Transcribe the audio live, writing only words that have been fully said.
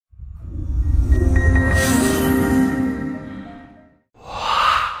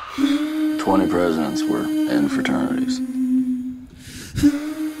20 presidents were in fraternities.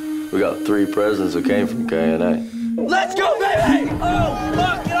 We got 3 presidents who came from KNA. Let's go, baby! Oh,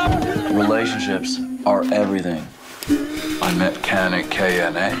 fuck, get off! Relationships are everything. I met Ken at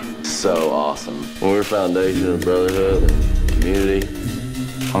KNA. So awesome. When we're foundation of brotherhood and community,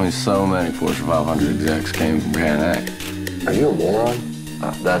 I mean, so many Fortune 500 execs came from KNA. Are you a moron?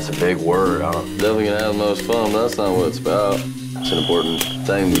 That's a big word. I'm definitely gonna have the most fun, but that's not what it's about. It's an important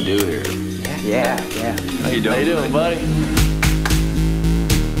thing we do here. Yeah. How you doing, buddy?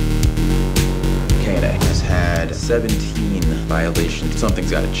 KNA has had 17 violations.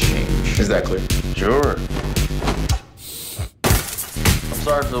 Something's got to change. Is that clear? Sure. I'm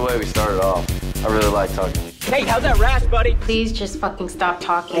sorry for the way we started off. I really like talking to you. Hey, how's that rash, buddy? Please just fucking stop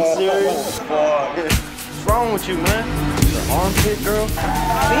talking. Serious? What's wrong with you, man? Your armpit, girl?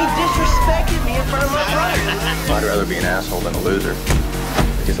 He disrespected me in front of my brother. I'd rather be an asshole than a loser.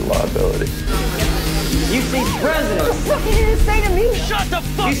 It's a liability. You see presidents. What the fuck are you gonna say to me? Shut the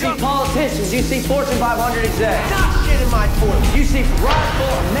fuck up! You see politicians, you see Fortune 500 execs. Stop shit in my toilet. You see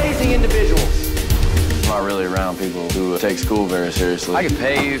prideful, amazing individuals. I'm not really around people who take school very seriously. I can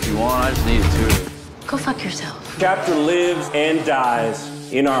pay you if you want, I just need a tutor. Go fuck yourself. Chapter lives and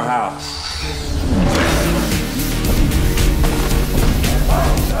dies in our house.